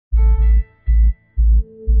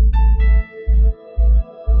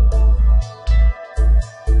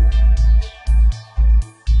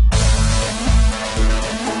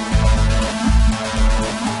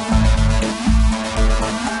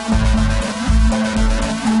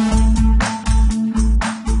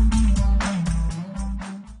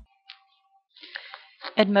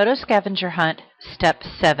Edmodo Scavenger Hunt, Step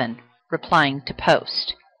 7, Replying to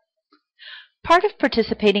Post. Part of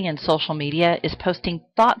participating in social media is posting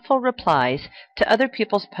thoughtful replies to other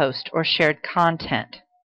people's posts or shared content.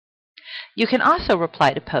 You can also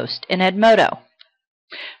reply to posts in Edmodo.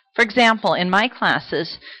 For example, in my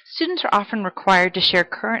classes, students are often required to share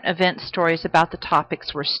current event stories about the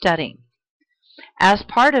topics we're studying. As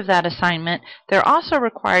part of that assignment, they're also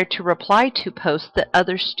required to reply to posts that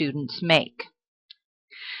other students make.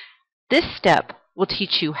 This step will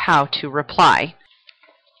teach you how to reply.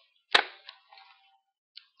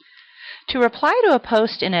 To reply to a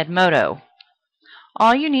post in Edmodo,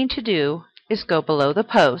 all you need to do is go below the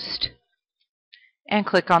post and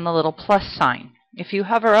click on the little plus sign. If you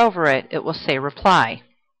hover over it, it will say Reply.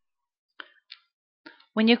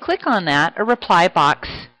 When you click on that, a reply box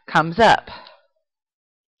comes up.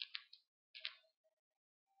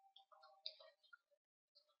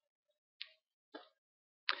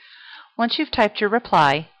 Once you've typed your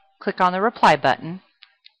reply, click on the Reply button,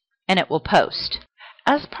 and it will post.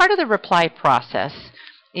 As part of the reply process,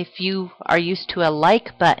 if you are used to a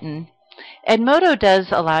like button, Edmodo does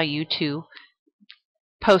allow you to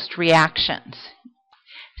post reactions.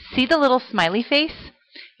 See the little smiley face?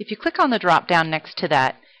 If you click on the drop down next to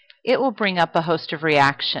that, it will bring up a host of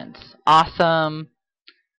reactions. Awesome,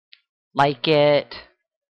 like it,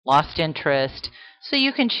 lost interest, so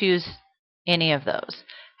you can choose any of those.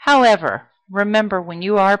 However, remember, when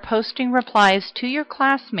you are posting replies to your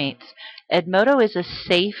classmates, Edmodo is a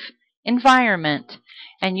safe environment,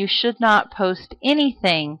 and you should not post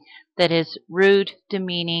anything that is rude,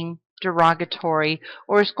 demeaning, derogatory,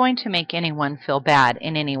 or is going to make anyone feel bad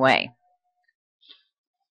in any way.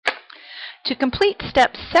 To complete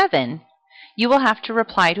Step 7, you will have to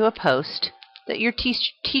reply to a post that your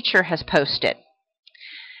teacher has posted.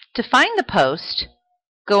 To find the post,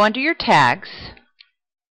 go under your tags,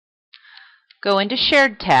 go into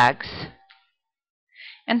Shared Tags,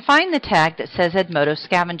 and find the tag that says Edmodo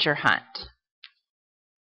Scavenger Hunt.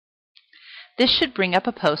 This should bring up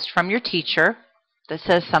a post from your teacher that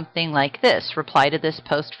says something like this: reply to this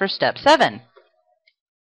post for Step 7.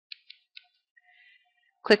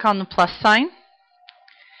 Click on the plus sign,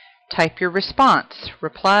 type your response,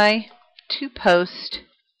 reply to post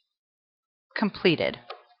completed,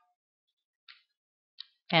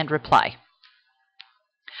 and reply.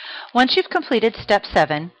 Once you've completed Step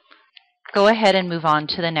 7, go ahead and move on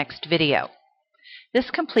to the next video. This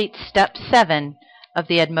completes Step 7 of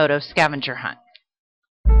the Edmodo Scavenger Hunt.